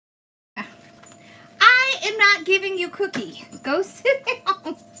am not giving you cookie. Go sit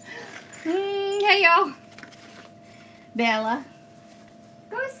down. Hey, y'all. Bella,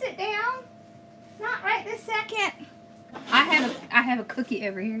 go sit down. Not right this second. I have a cookie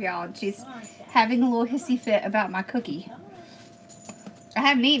over here, y'all. She's having a little hissy fit about my cookie. I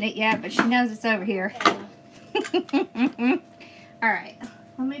haven't eaten it yet, but she knows it's over here. Alright,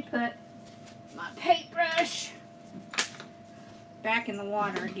 let me put my paintbrush back in the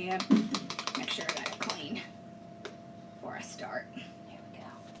water again. Make sure I got it clean before I start. Here we go.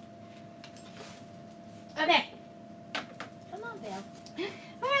 Okay. Come on, Bill.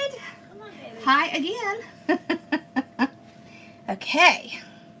 Alright. Come on, baby. Hi again. Okay.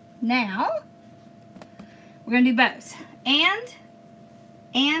 Now, we're going to do bows. And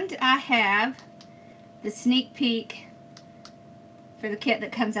I have the sneak peek for the kit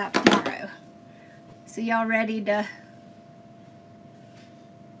that comes out tomorrow. So y'all ready to...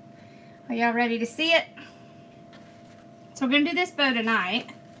 Are y'all ready to see it? So we're going to do this bow tonight.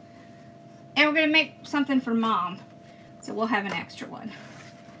 And we're going to make something for Mom. So we'll have an extra one.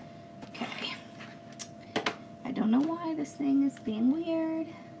 Okay. I don't know why this thing is being weird.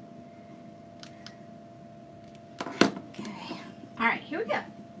 Okay. Alright, here we go.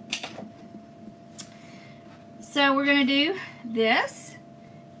 So we're going to do this.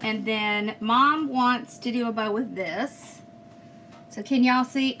 And then Mom wants to do a bow with this. So can y'all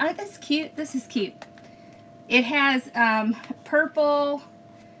see? Oh, that's cute. This is cute. It has purple,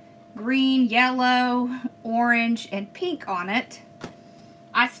 green, yellow, orange, and pink on it.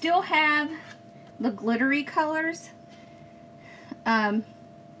 I still have the glittery colors. So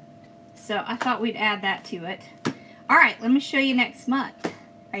I thought we'd add that to it. Alright, let me show you next month.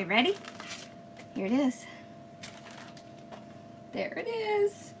 Are you ready? Here it is. There it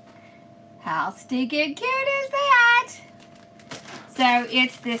is. How stinking cute is that? So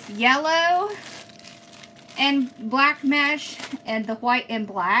it's this yellow and black mesh and the white and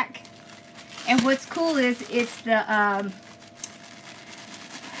black. And what's cool is it's the,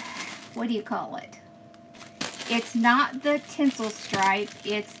 what do you call it? It's not the tinsel stripe,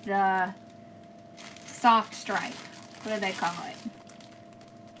 it's the soft stripe. What do they call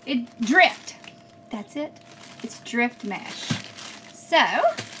it? Drift. That's it. It's drift mesh. So,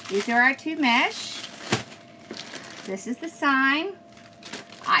 these are our two mesh. This is the sign.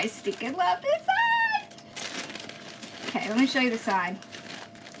 I stinking love this sign. Okay, let me show you the sign.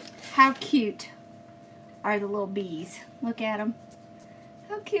 How cute are the little bees? Look at them.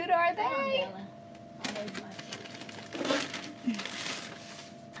 How cute are they?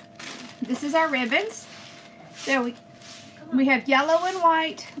 This is our ribbons. So we have yellow and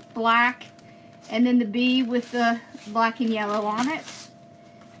white, black, and then the bee with the black and yellow on it,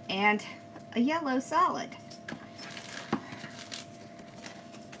 and a yellow solid.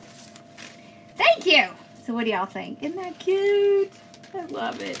 Thank you! So what do y'all think? Isn't that cute? I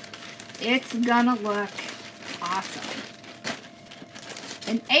love it. It's gonna look awesome.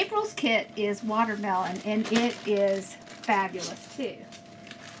 And April's kit is watermelon, and it is fabulous too.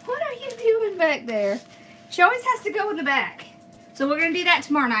 What are you doing back there? She always has to go in the back. So we're going to do that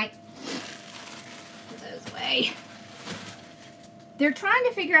tomorrow night. Put those away. They're trying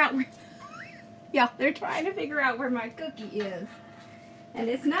to figure out where... yeah, they're trying to figure out where my cookie is. And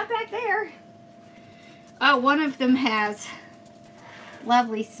it's not back there. Oh, one of them has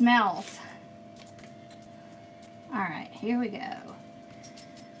lovely smells. Alright, here we go.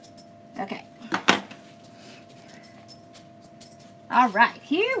 Okay. Alright,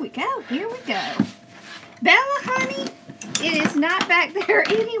 here we go. Here we go. Bella, honey, it is not back there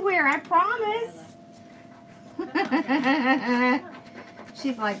anywhere, I promise.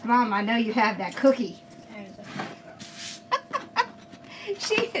 She's like, Mom, I know you have that cookie.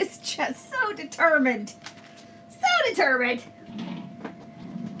 She is just so determined. So determined.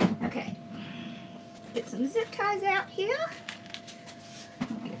 Okay. Get some zip ties out here.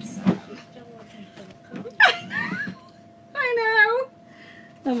 Get some. I know.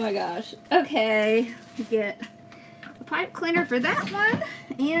 Oh my gosh. Okay. Get a pipe cleaner for that one.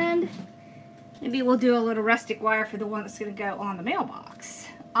 And maybe we'll do a little rustic wire for the one that's going to go on the mailbox.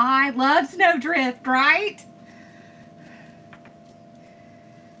 I love snowdrift, right?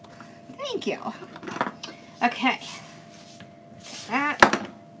 Thank you. Okay. That.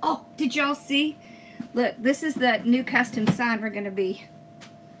 Oh, did y'all see? Look, this is the new custom sign we're going to be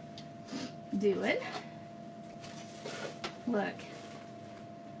doing. Look.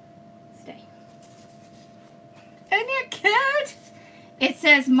 Stay. Isn't it cute? It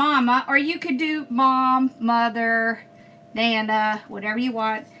says Mama, or you could do Mom, Mother, Nana, whatever you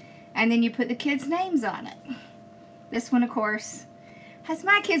want. And then you put the kids' names on it. This one, of course, has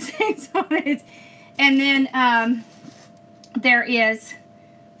my kids' names on it. And then there is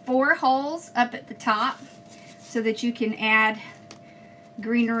 4 holes up at the top so that you can add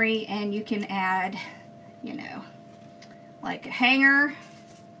greenery, and you can add, you know, like a hanger,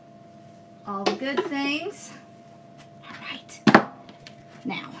 all the good things. All right,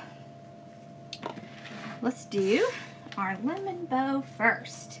 now let's do our lemon bow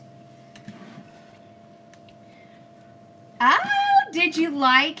first. Oh, did you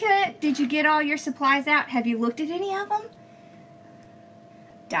like it? Did you get all your supplies out? Have you looked at any of them?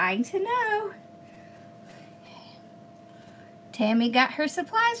 Dying to know. Tammy got her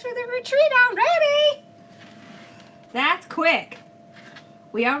supplies for the retreat already. That's quick.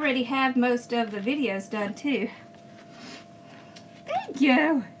 We already have most of the videos done too. Thank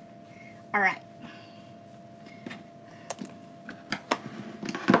you. All right.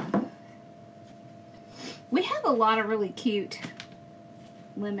 We have a lot of really cute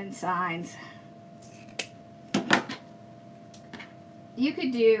lemon signs. You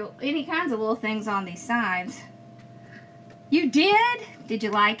could do any kinds of little things on these signs. You did? Did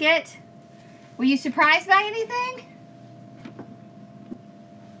you like it? Were you surprised by anything?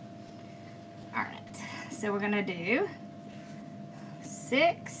 All right, so we're gonna do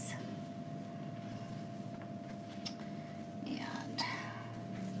 6 and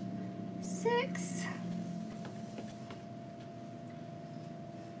 6.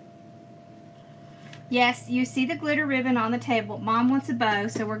 Yes, you see the glitter ribbon on the table. Mom wants a bow,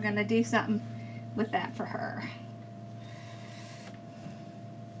 so we're gonna do something with that for her.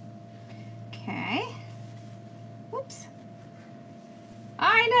 Okay. Whoops.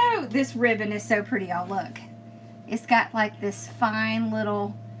 I know this ribbon is so pretty. Y'all look. It's got like this fine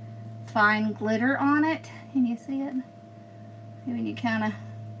little fine glitter on it. Can you see it? When you kind of,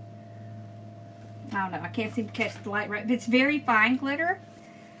 I don't know, I can't seem to catch the light right. But it's very fine glitter.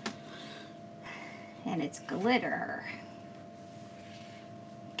 And it's glitter.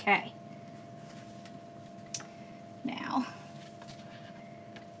 Okay. Now,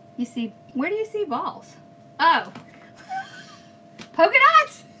 you see, where do you see balls? Oh, polka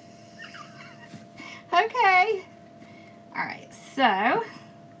dots. Okay. All right, so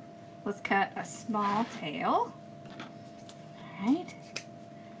let's cut a small tail. All right.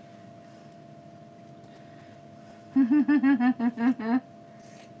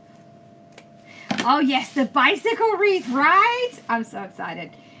 Oh yes, the bicycle wreath, right? I'm so excited.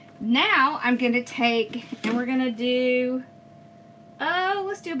 Now I'm going to take, and we're going to do,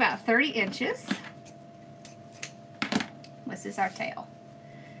 let's do about 30 inches. This is our tail.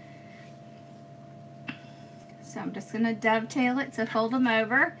 So I'm just going to dovetail it, so fold them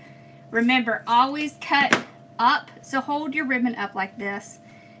over. Remember, always cut up, so hold your ribbon up like this.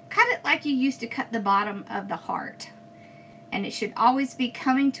 Cut it like you used to cut the bottom of the heart. And it should always be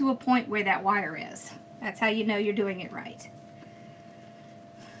coming to a point where that wire is. That's how you know you're doing it right.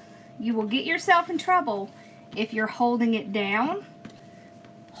 You will get yourself in trouble if you're holding it down.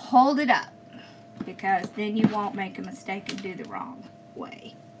 Hold it up, because then you won't make a mistake and do the wrong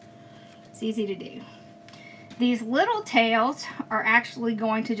way. It's easy to do. These little tails are actually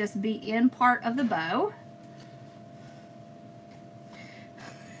going to just be in part of the bow.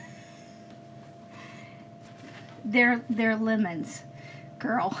 They're lemons,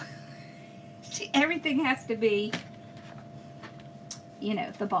 girl. Everything has to be, you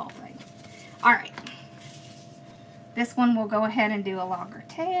know, the ball thing. All right. This one we'll go ahead and do a longer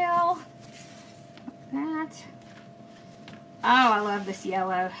tail. Like that. Oh, I love this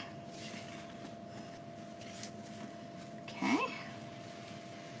yellow. Okay.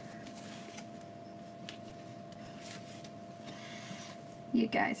 You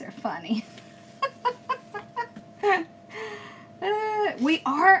guys are funny. We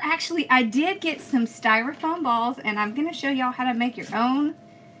are actually, I did get some styrofoam balls, and I'm going to show y'all how to make your own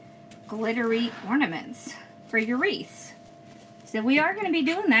glittery ornaments for your wreaths. So we are going to be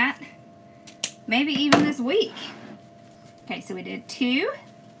doing that maybe even this week. Okay, so we did 2.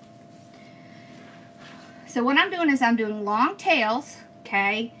 So what I'm doing is I'm doing long tails,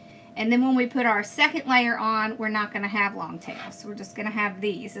 okay? And then when we put our second layer on, we're not going to have long tails. So we're just going to have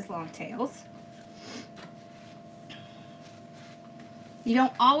these as long tails. You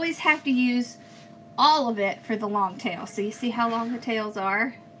don't always have to use all of it for the long tail. So you see how long the tails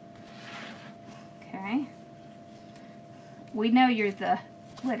are? Okay. We know you're the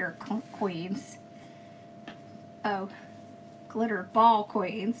glitter queens. Oh, glitter ball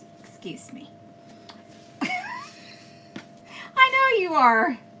queens. Excuse me. I know you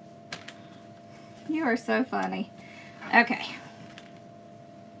are. You are so funny. Okay.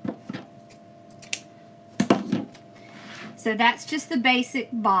 So that's just the basic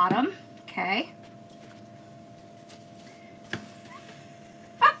bottom, okay?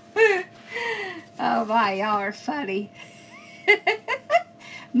 Oh my, y'all are funny.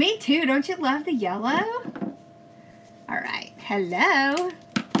 Me too. Don't you love the yellow? All right. Hello.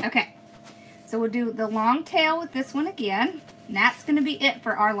 Okay. So we'll do the long tail with this one again. And that's going to be it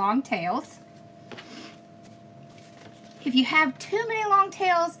for our long tails. If you have too many long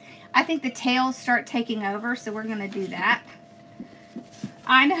tails, I think the tails start taking over, so we're going to do that.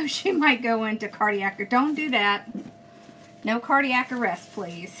 I know she might go into cardiac arrest. Don't do that. No cardiac arrest,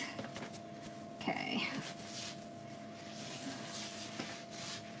 please. Okay.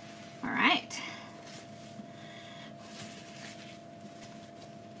 All right.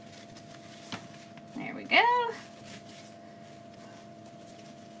 There we go.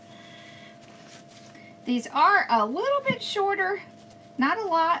 These are a little bit shorter, not a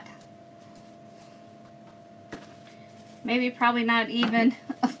lot. Maybe probably not even.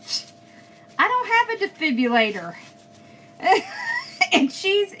 I don't have a defibrillator. And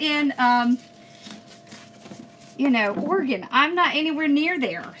she's in, you know, Oregon. I'm not anywhere near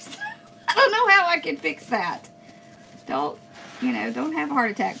there. So I don't know how I can fix that. Don't, you know, don't have a heart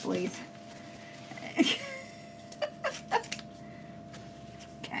attack, please.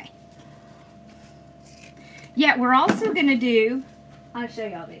 Okay. Yeah, we're also going to do, I'll show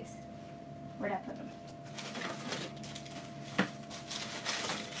y'all these. Where'd I put them?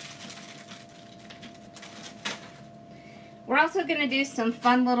 We're also going to do some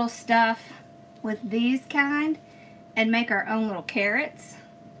fun little stuff with these kind and make our own little carrots.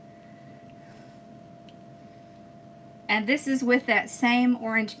 And this is with that same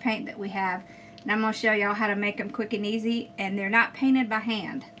orange paint that we have. And I'm going to show y'all how to make them quick and easy. And they're not painted by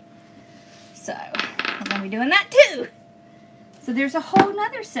hand. So, I'm going to be doing that too. So there's a whole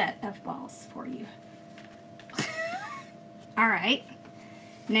nother set of balls for you. Alright.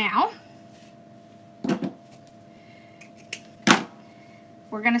 Now,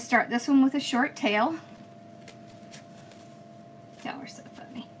 we're going to start this one with a short tail. Y'all are so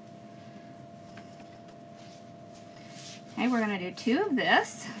funny. Okay, we're going to do 2 of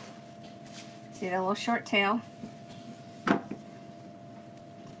this. See that little short tail?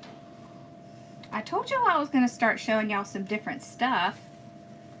 I told y'all I was going to start showing y'all some different stuff.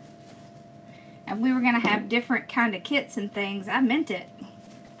 And we were going to have different kind of kits and things. I meant it.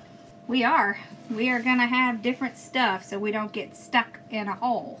 We are. We are going to have different stuff so we don't get stuck in a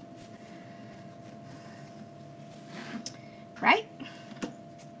hole. Right?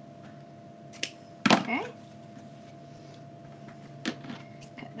 Okay.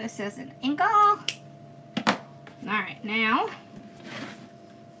 Cut this as an angle. Alright, now.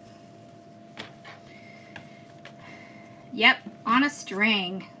 Yep, on a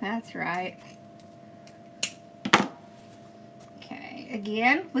string. That's right. Okay,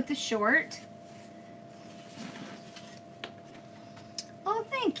 again with the short. Oh,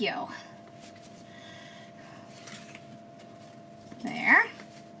 thank you. There.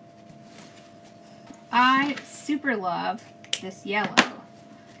 I super love this yellow.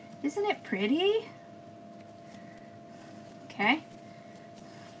 Isn't it pretty? Okay.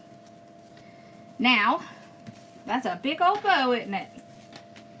 Now, that's a big old bow, isn't it?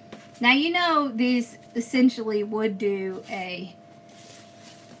 Now, you know these essentially would do a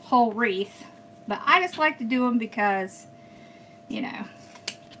whole wreath, but I just like to do them because, you know,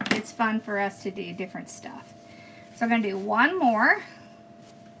 it's fun for us to do different stuff. So I'm going to do one more.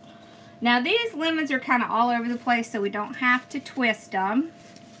 Now, these lemons are kind of all over the place, so we don't have to twist them.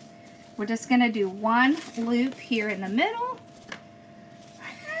 We're just going to do one loop here in the middle.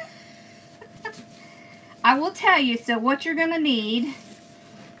 I will tell you, so what you're going to need,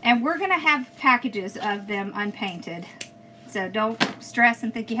 and we're going to have packages of them unpainted. So don't stress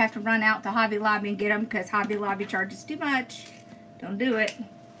and think you have to run out to Hobby Lobby and get them because Hobby Lobby charges too much. Don't do it.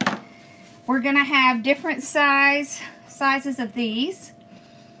 We're going to have different sizes of these.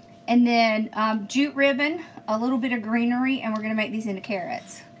 And then jute ribbon, a little bit of greenery, and we're going to make these into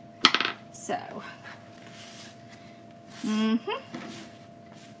carrots. So, all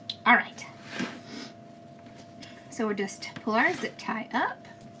right. So we'll just pull our zip tie up.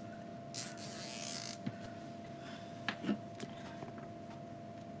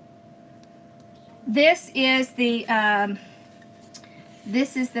 This is the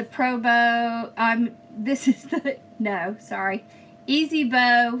Pro Bow. This is the Easy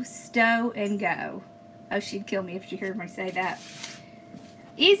Bow Stow and Go. Oh, she'd kill me if she heard me say that.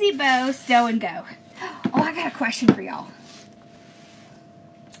 Easy Bow Stow and Go. Oh, I got a question for y'all.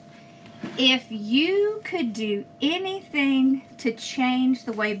 If you could do anything to change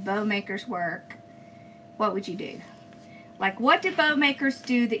the way bow makers work, what would you do? Like, what do bow makers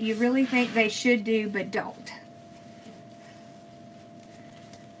do that you really think they should do but don't?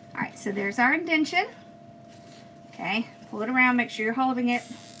 so there's our indention. Okay, pull it around, make sure you're holding it.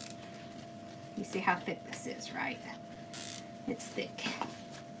 You see how thick this is, right? It's thick.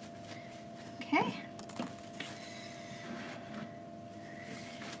 Okay.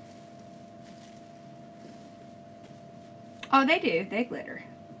 Oh, they do. They glitter.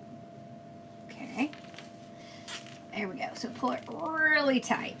 Okay. There we go. So pull it really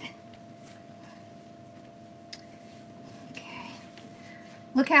tight. Okay.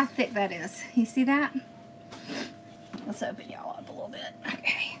 Look how thick that is. You see that? Let's open y'all up a little bit.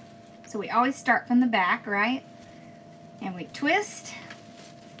 Okay. So we always start from the back, right? And we twist.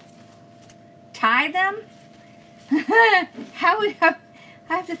 Tie them. How would I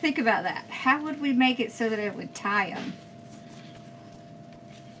have to think about that? How would we make it so that it would tie them?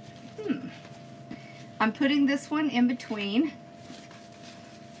 I'm putting this one in between.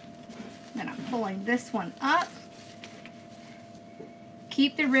 Then I'm pulling this one up.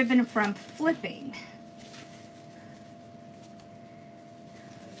 Keep the ribbon from flipping.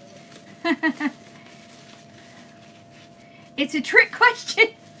 It's a trick question.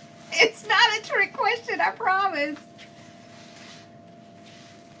 It's not a trick question, I promise.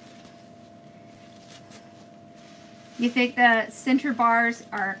 You think the center bars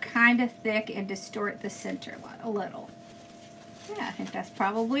are kind of thick and distort the center a little? Yeah, I think that's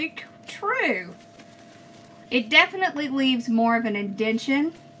probably true. It definitely leaves more of an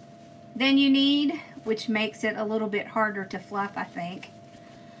indentation than you need, which makes it a little bit harder to fluff, I think.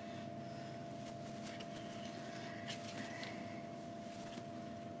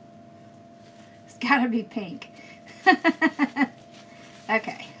 It's gotta be pink.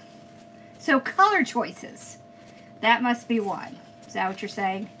 Okay. So color choices. That must be one. Is that what you're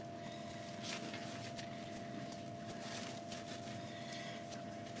saying?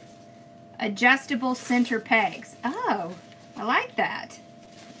 Adjustable center pegs. Oh, I like that.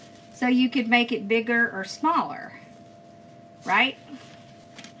 So you could make it bigger or smaller, right?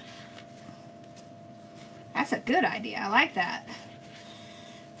 That's a good idea. I like that.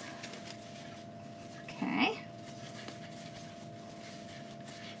 Okay.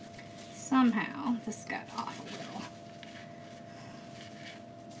 Somehow this got off a little.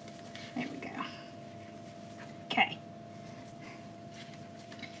 There we go. Okay.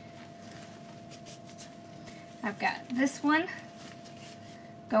 I've got this one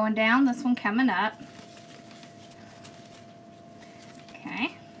going down, this one coming up.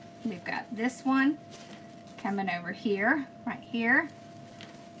 Okay. We've got this one coming over here, right here.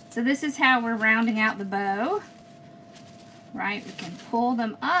 So this is how we're rounding out the bow, right? We can pull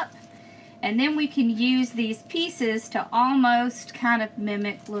them up, and then we can use these pieces to almost kind of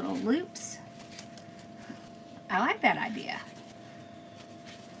mimic little loops. I like that idea.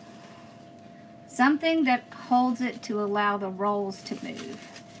 Something that holds it to allow the rolls to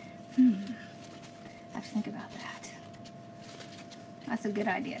move. I have to think about that. That's a good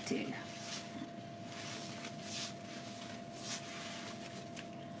idea too.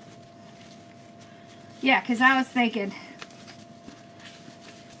 Yeah, because I was thinking,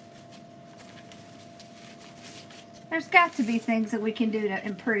 there's got to be things that we can do to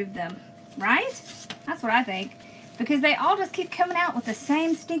improve them, right? That's what I think. Because they all just keep coming out with the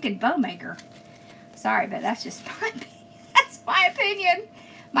same stinking bow maker. Sorry, but that's just my opinion. That's my opinion.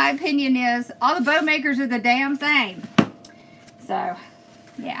 My opinion is all the bow makers are the damn same. So,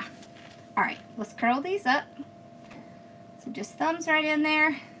 yeah. All right, let's curl these up. So just thumbs right in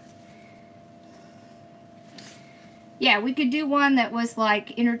there. Yeah, we could do one that was like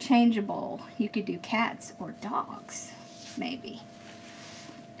interchangeable. You could do cats or dogs, maybe.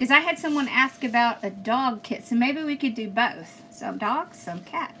 Because I had someone ask about a dog kit, so maybe we could do both. Some dogs, some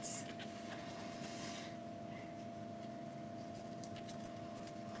cats.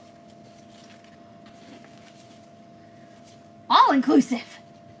 All inclusive.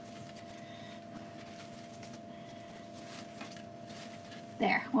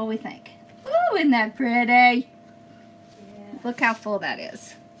 There, what do we think? Ooh, isn't that pretty? Look how full that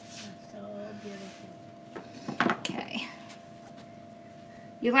is. That's so beautiful. Okay.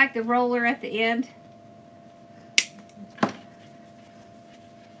 You like the roller at the end?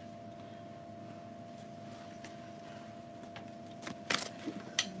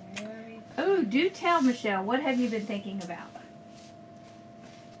 Oh, do tell, Michelle, what have you been thinking about?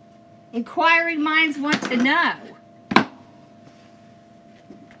 Inquiring minds want to know.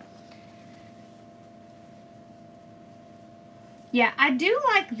 Yeah, I do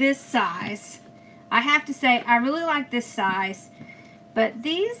like this size. I have to say, I really like this size. But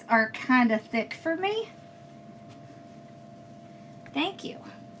these are kind of thick for me. Thank you.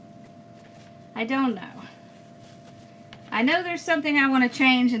 I don't know. I know there's something I want to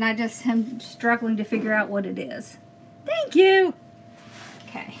change, and I just am struggling to figure out what it is. Thank you.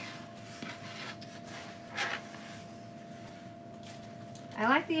 Okay. I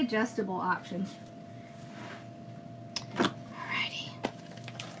like the adjustable options. Alrighty.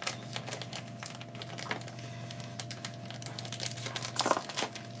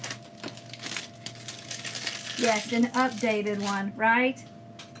 Yes, an updated one, right?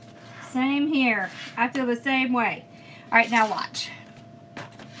 Same here. I feel the same way. All right, now watch.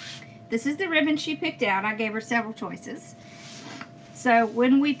 This is the ribbon she picked out. I gave her several choices. So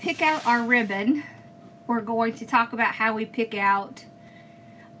when we pick out our ribbon, we're going to talk about how we pick out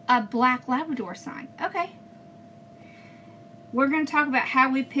a black Labrador sign. Okay. We're going to talk about how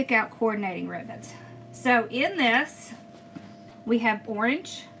we pick out coordinating ribbons. So in this, we have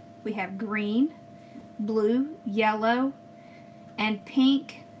orange, we have green, blue, yellow, and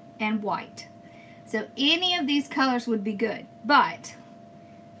pink, and white. So any of these colors would be good, but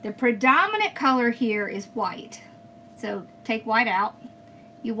the predominant color here is white. So take white out.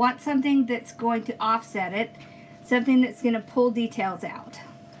 You want something that's going to offset it, something that's going to pull details out.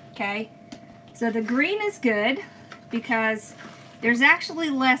 Okay, so the green is good because there's actually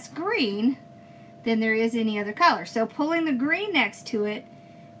less green than there is any other color. So pulling the green next to it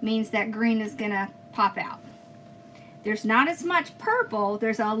means that green is going to pop out. There's not as much purple,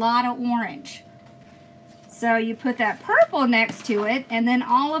 there's a lot of orange. So you put that purple next to it, and then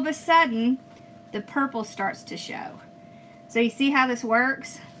all of a sudden the purple starts to show. So you see how this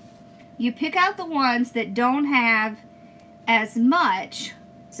works? You pick out the ones that don't have as much.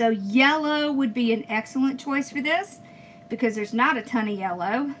 So yellow would be an excellent choice for this because there's not a ton of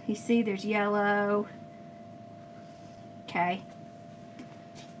yellow. You see there's yellow. Okay.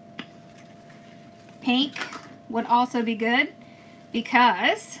 Pink would also be good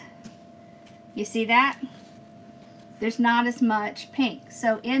because you see that? There's not as much pink.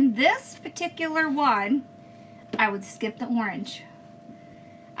 So in this particular one, I would skip the orange.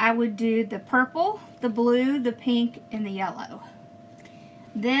 I would do the purple, the blue, the pink, and the yellow.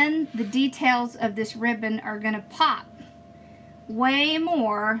 Then the details of this ribbon are going to pop way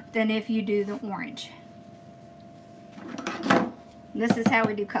more than if you do the orange. This is how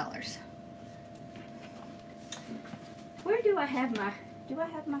we do colors. Where do I have my,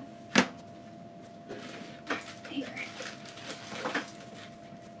 here.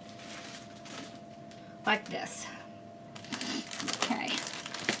 Like this. Okay.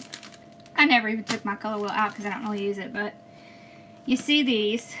 I never even took my color wheel out because I don't really use it, but you see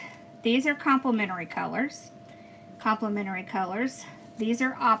these. These are complementary colors. Complementary colors. These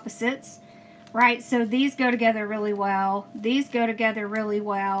are opposites, right? So these go together really well. These go together really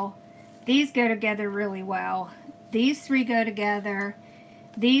well. These go together really well. These three go together.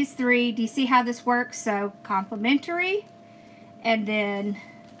 These three, do you see how this works? So complementary and then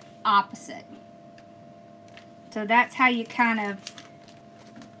opposite. So that's how you kind of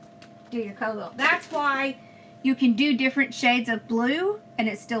do your color. That's why you can do different shades of blue and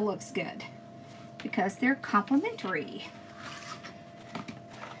it still looks good because they're complementary.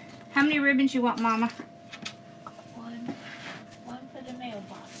 How many ribbons you want, Mama? One for the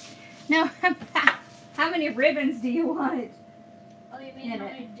mailbox. No, how many ribbons do you want? Oh, you mean how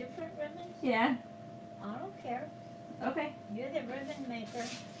many different ribbons? Yeah. I don't care. Okay. You're the ribbon maker.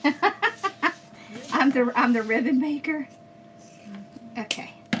 I'm the ribbon maker.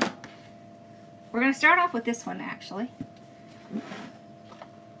 Okay. We're going to start off with this one, actually.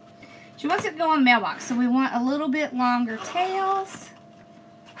 She wants it to go on the mailbox, so we want a little bit longer tails.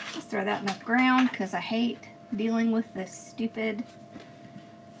 Let's throw that in the ground because I hate dealing with this stupid,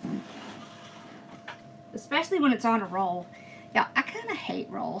 especially when it's on a roll. Yeah, I kind of hate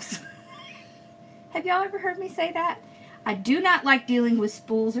rolls. Have y'all ever heard me say that? I do not like dealing with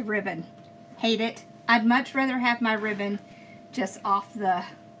spools of ribbon. Hate it. I'd much rather have my ribbon just off the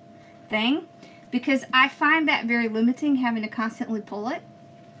thing because I find that very limiting, having to constantly pull it.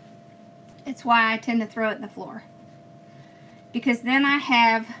 It's why I tend to throw it in the floor. Because then I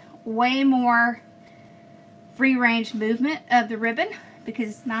have way more free range movement of the ribbon because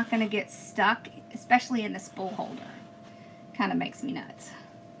it's not going to get stuck, especially in the spool holder. Kind of makes me nuts.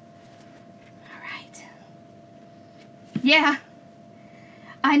 All right. Yeah.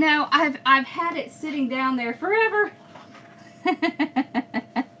 I know. I've had it sitting down there forever.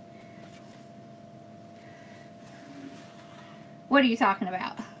 What are you talking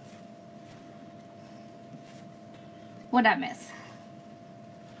about? What'd I miss?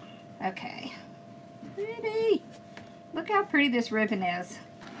 Okay. Pretty. Look how pretty this ribbon is.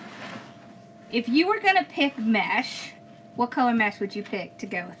 If you were going to pick mesh, what color mesh would you pick to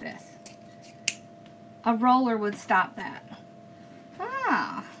go with this? a roller would stop that.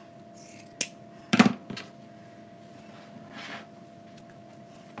 Ah.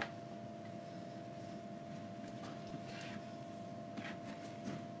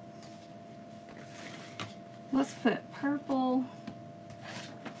 Let's put purple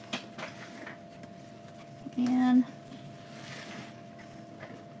in.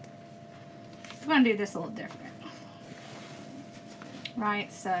 I'm going to do this a little different.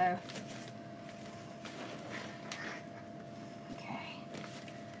 Right, so, okay.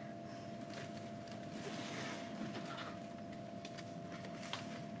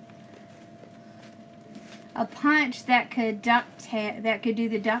 A punch that could do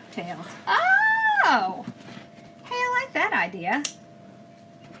the ducktails. Oh! Hey, I like that idea.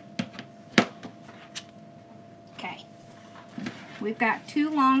 Okay. We've got 2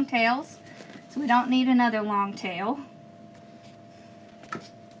 long tails, so we don't need another long tail.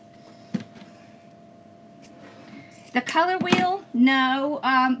 The color wheel, no,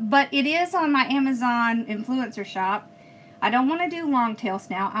 but it is on my Amazon influencer shop. I don't want to do long tails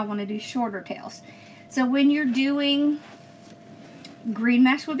now. I want to do shorter tails. So when you're doing green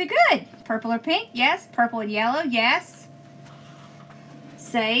mesh would be good. Purple or pink, yes. Purple and yellow, yes.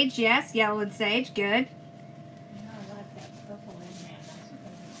 Sage, yes. Yellow and sage, good. I like that purple in there.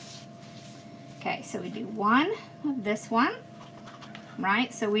 That's good. Okay, so we do 1 of this one,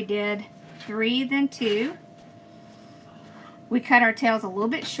 right? So we did 3, then 2. We cut our tails a little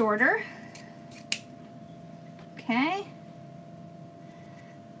bit shorter. Okay.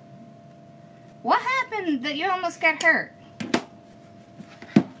 What happened that you almost got hurt?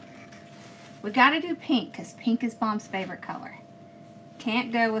 We got to do pink because pink is Mom's favorite color.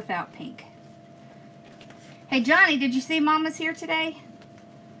 Can't go without pink. Hey, Johnny, did you see Mama's here today?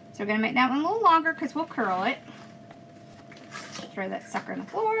 So we're going to make that one a little longer because we'll curl it. Throw that sucker on the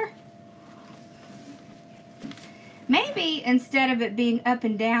floor. Maybe instead of it being up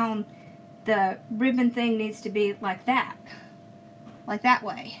and down, the ribbon thing needs to be like that. Like that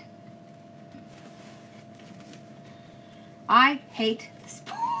way. I hate the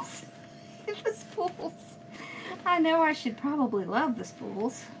spools. The spools. I know I should probably love the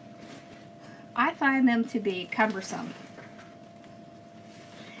spools. I find them to be cumbersome.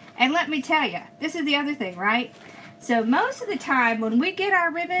 And let me tell you, this is the other thing, right? So most of the time when we get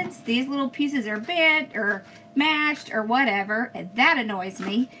our ribbons, these little pieces are bent or mashed or whatever, and that annoys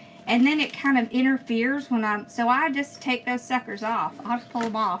me. And then it kind of interferes when so I just take those suckers off. I'll just pull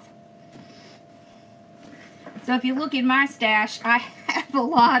them off. So if you look in my stash, I have a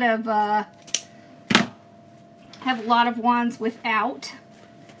lot of ones without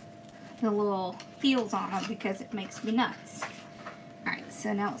the little heels on them because it makes me nuts. All right,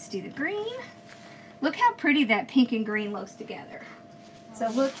 so now let's do the green. Look how pretty that pink and green looks together. So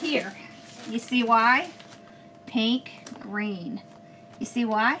look here. You see why? Pink, green. You see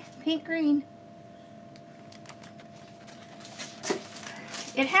why? Pink, green.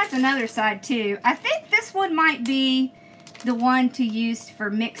 It has another side too. I think this one might be the one to use for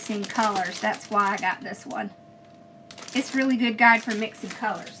mixing colors. That's why I got this one. It's a really good guide for mixing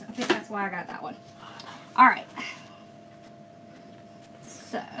colors. I think that's why I got that one. All right.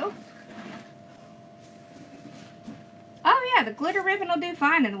 So. Oh yeah, the glitter ribbon will do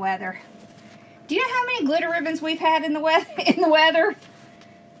fine in the weather. Do you know how many glitter ribbons we've had in the weather?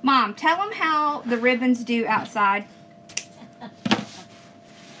 Mom, tell them how the ribbons do outside.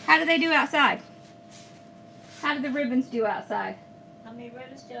 How do they do outside? How do the ribbons do outside? How many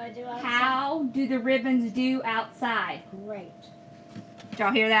ribbons do I do outside? How do the ribbons do outside? Great. Did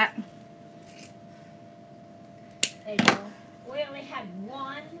y'all hear that? They do. We only had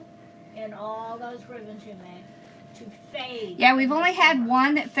 1 in all those ribbons you made to fade. Yeah, we've only had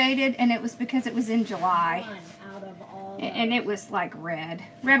 1 that faded, and it was because it was in July. 1 out of all And it was like red,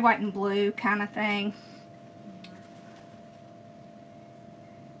 white, and blue kind of thing.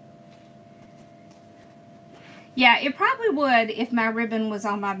 Yeah, it probably would if my ribbon was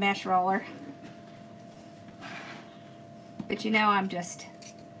on my mesh roller. But you know, I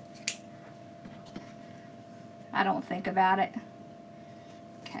don't think about it.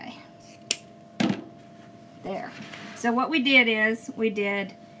 Okay. There. So what we did is, we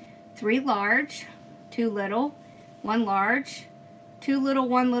did 3 large, 2 little, 1 large, 2 little,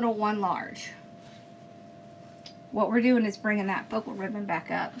 1 little, 1 large. What we're doing is bringing that focal ribbon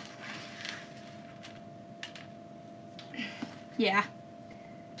back up. Yeah,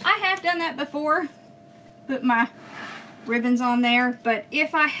 I have done that before, put my ribbons on there, but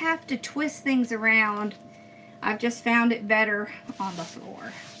if I have to twist things around, I've just found it better on the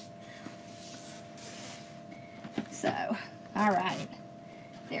floor. So, all right,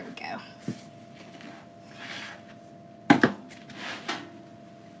 there we go.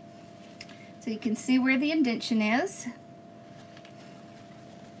 So you can see where the indention is.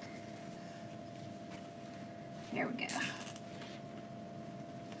 There we go.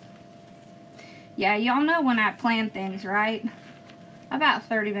 Yeah, y'all know when I plan things, right? About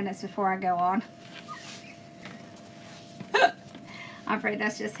 30 minutes before I go on. I'm afraid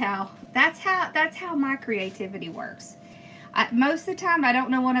that's just how my creativity works. Most of the time I don't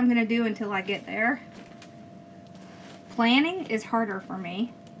know what I'm going to do until I get there. Planning is harder for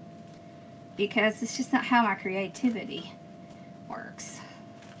me because it's just not how my creativity works.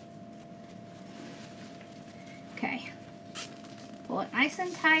 Okay. Pull it nice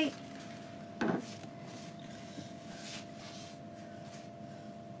and tight.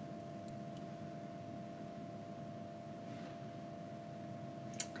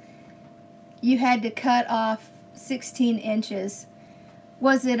 You had to cut off 16 inches.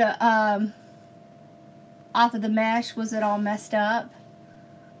 Was it off of the mesh? Was it all messed up?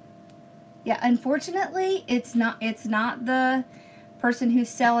 Yeah, unfortunately, it's not the person who's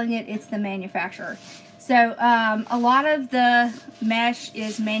selling it, it's the manufacturer. So a lot of the mesh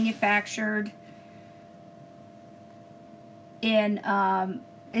is manufactured in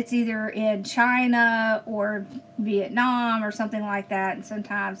it's either in China or Vietnam or something like that, and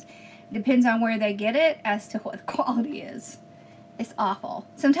sometimes it depends on where they get it as to what the quality is. It's awful.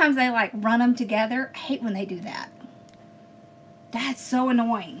 Sometimes they like run them together. I hate when they do that. That's so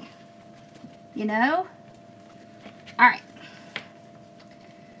annoying. You know? Alright.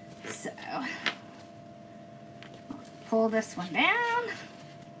 So, pull this one down.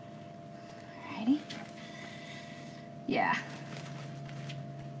 Alrighty. Yeah.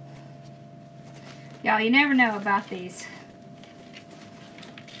 Y'all, you never know about these.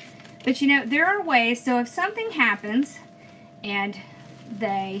 But you know, there are ways, so if something happens and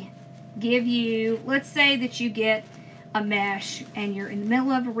they give you, let's say that you get a mesh and you're in the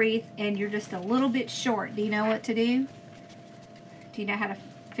middle of a wreath and you're just a little bit short. Do you know what to do? Do you know how to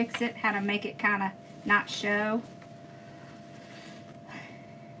fix it? How to make it kind of not show?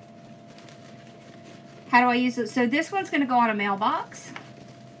 How do I use it? So this one's going to go on a mailbox.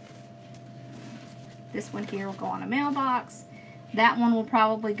 This one here will go on a mailbox. That one will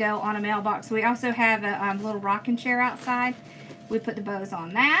probably go on a mailbox. We also have a little rocking chair outside. We put the bows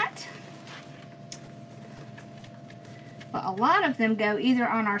on that. But a lot of them go either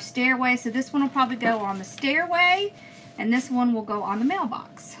on our stairway. So this one will probably go on the stairway. And this one will go on the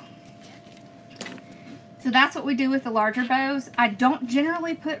mailbox. So that's what we do with the larger bows. I don't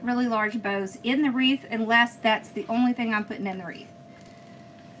generally put really large bows in the wreath unless that's the only thing I'm putting in the wreath.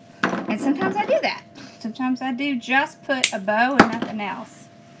 And sometimes I do that. Sometimes I do just put a bow and nothing else.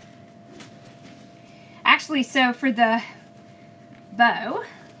 Actually, so for the bow,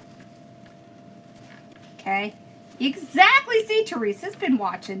 okay, exactly, see, Teresa's been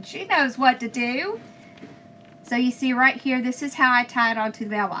watching. She knows what to do. So you see right here, this is how I tie it onto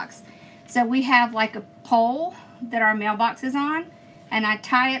the mailbox. So we have like a pole that our mailbox is on, and I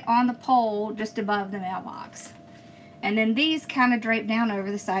tie it on the pole just above the mailbox. And then these kind of drape down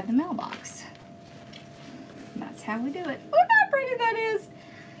over the side of the mailbox. And that's how we do it. Look how pretty that is.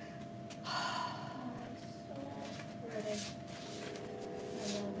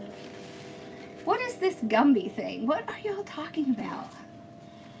 What is this Gumby thing? What are y'all talking about?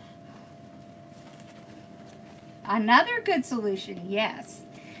 Another good solution, yes.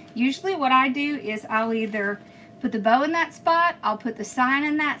 Usually what I do is I'll either put the bow in that spot, I'll put the sign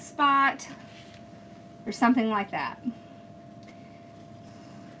in that spot, or something like that.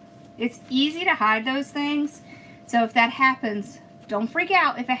 It's easy to hide those things, so if that happens, don't freak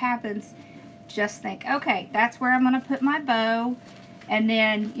out if it happens. Just think, okay, that's where I'm going to put my bow, and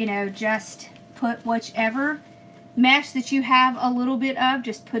then, you know, just put whichever mesh that you have a little bit of,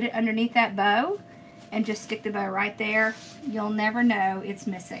 just put it underneath that bow, and just stick the bow right there. You'll never know it's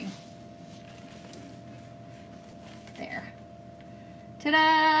missing. There.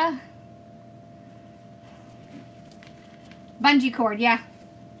 Ta-da! Bungee cord, yeah.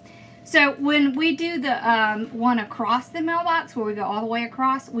 So when we do the one across the mailbox, where we go all the way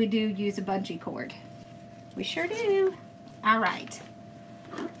across, we do use a bungee cord. We sure do. All right.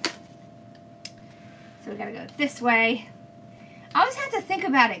 So we gotta go this way. I always have to think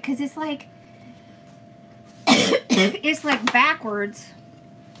about it because it's like it's like backwards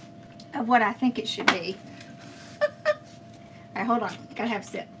of what I think it should be. All right, hold on. Gotta have a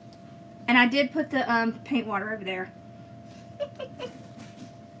sip. And I did put the paint water over there.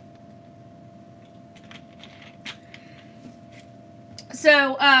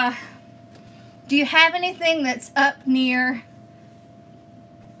 So, do you have anything that's up near?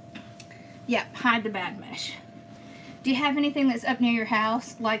 Yep, hide the bad mesh. Do you have anything that's up near your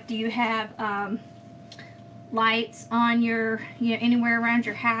house? Like, do you have lights on your, anywhere around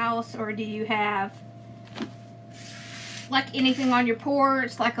your house? Or do you have, like, anything on your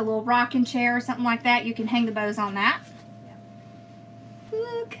porch, like a little rocking chair or something like that? You can hang the bows on that. Yeah.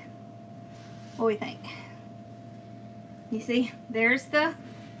 Look. What do we think? You see, there's the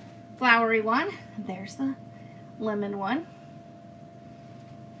flowery one. There's the lemon one.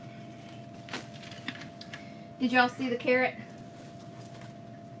 Did y'all see the carrot?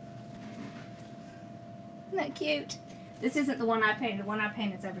 Isn't that cute? This isn't the one I painted. The one I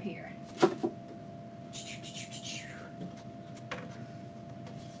painted is over here.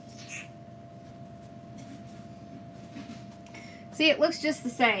 See, it looks just the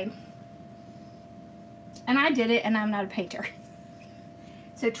same. And I did it, and I'm not a painter.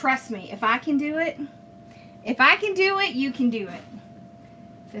 So trust me, if I can do it, you can do it.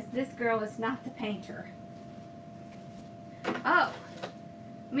 Because this girl is not the painter. Oh,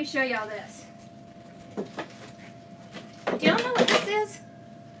 let me show y'all this. Do y'all know what this is?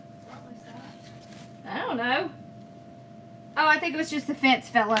 What was that? I don't know. Oh, I think it was just the fence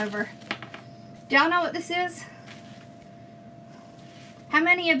fell over. Do y'all know what this is? How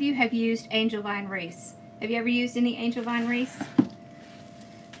many of you have used angel vine wreaths? Have you ever used any angel vine wreaths?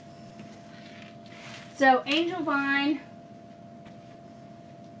 So angel vine,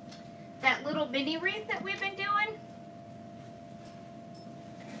 that little mini wreath that we've been doing,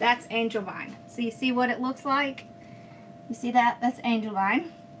 that's angel vine. So you see what it looks like? You see that? That's angel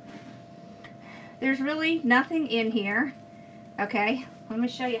vine. There's really nothing in here. Okay, let me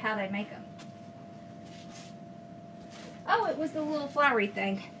show you how they make them. Oh, it was the little flowery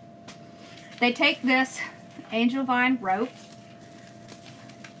thing. They take this angel vine rope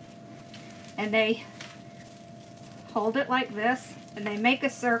and they hold it like this and they make a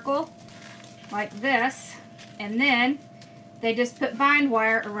circle like this, and then they just put vine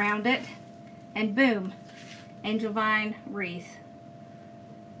wire around it and boom, angel vine wreath.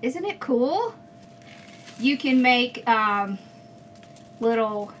 Isn't it cool? You can make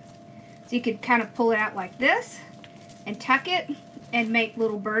little, so you could kind of pull it out like this and tuck it and make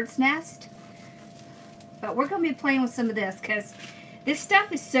little bird's nest. But we're going to be playing with some of this because this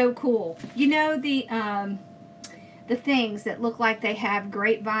stuff is so cool. You know the things that look like they have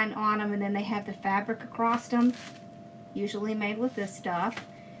grapevine on them and then they have the fabric across them? Usually made with this stuff.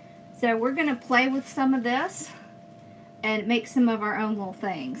 So we're going to play with some of this and make some of our own little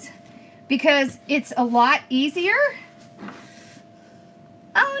things. Because it's a lot easier.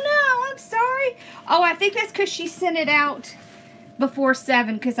 Oh no, I'm sorry. Oh, I think that's because she sent it out before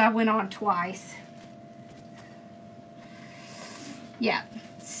 7 because I went on twice. Yeah,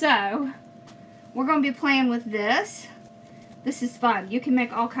 so we're going to be playing with this. This is fun. You can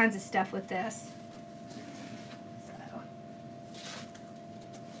make all kinds of stuff with this. So.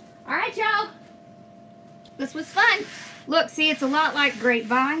 Alright, y'all. This was fun. Look, see, it's a lot like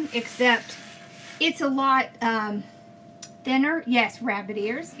grapevine, except it's a lot thinner. Yes, rabbit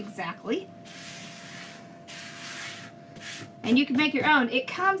ears, exactly. And you can make your own. It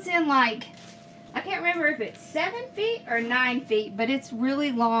comes in like, I can't remember if it's 7 feet or 9 feet, but it's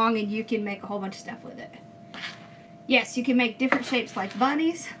really long and you can make a whole bunch of stuff with it. Yes, you can make different shapes like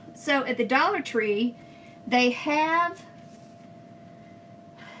bunnies. So at the Dollar Tree, they have,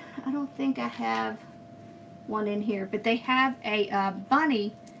 I don't think I have one in here, but they have a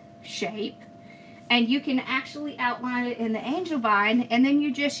bunny shape. And you can actually outline it in the angel vine, and then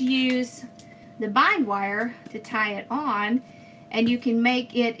you just use the bind wire to tie it on, and you can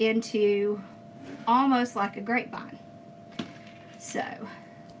make it into almost like a grapevine. So,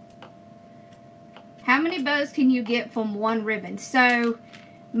 how many bows can you get from one ribbon? So,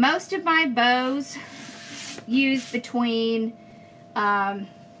 most of my bows use between,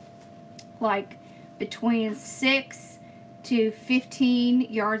 between 6 to 15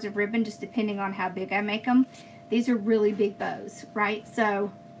 yards of ribbon, just depending on how big I make them. These are really big bows, right?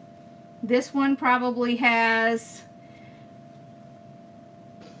 So, this one probably has,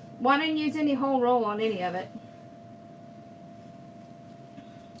 well, I didn't use any whole roll on any of it.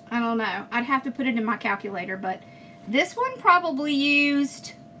 I don't know. I'd have to put it in my calculator, but this one probably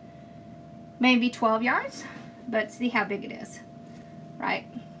used maybe 12 yards, but see how big it is, right?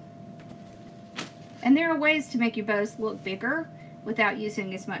 And there are ways to make your bows look bigger without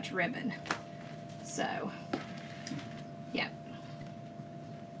using as much ribbon. So, yeah.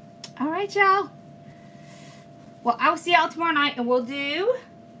 All right, y'all. Well, I'll see y'all tomorrow night, and we'll do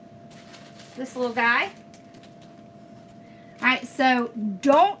this little guy. All right, so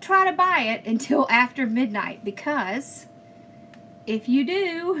don't try to buy it until after midnight, because if you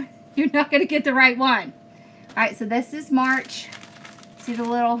do, you're not going to get the right one. Alright, so this is March. See the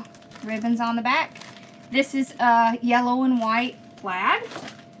little ribbons on the back? This is yellow and white plaid.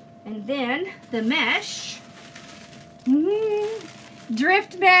 And then the mesh.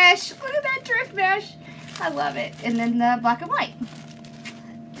 Drift mesh. Look at that drift mesh. I love it. And then the black and white.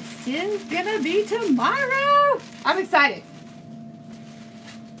 This is gonna be tomorrow. I'm excited.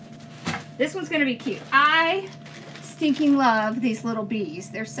 This one's gonna be cute. I stinking love these little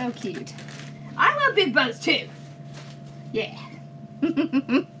bees. They're so cute. I love big bows too. Yeah.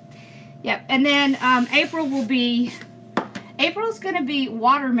 Yep. And then April's gonna be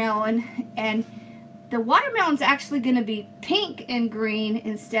watermelon, and the watermelon's actually gonna be pink and green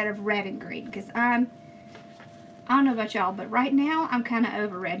instead of red and green, because I don't know about y'all, but right now I'm kind of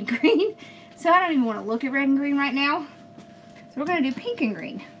over red and green, so I don't even want to look at red and green right now. So we're gonna do pink and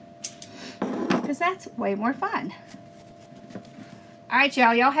green, because that's way more fun. All right,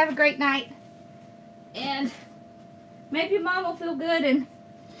 y'all. Y'all have a great night, and maybe Mom will feel good, and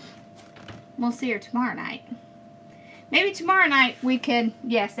we'll see her tomorrow night. Maybe tomorrow night we can,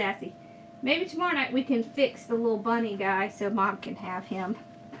 yeah, Sassy. Maybe tomorrow night we can fix the little bunny guy so Mom can have him.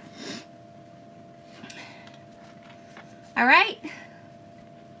 All right.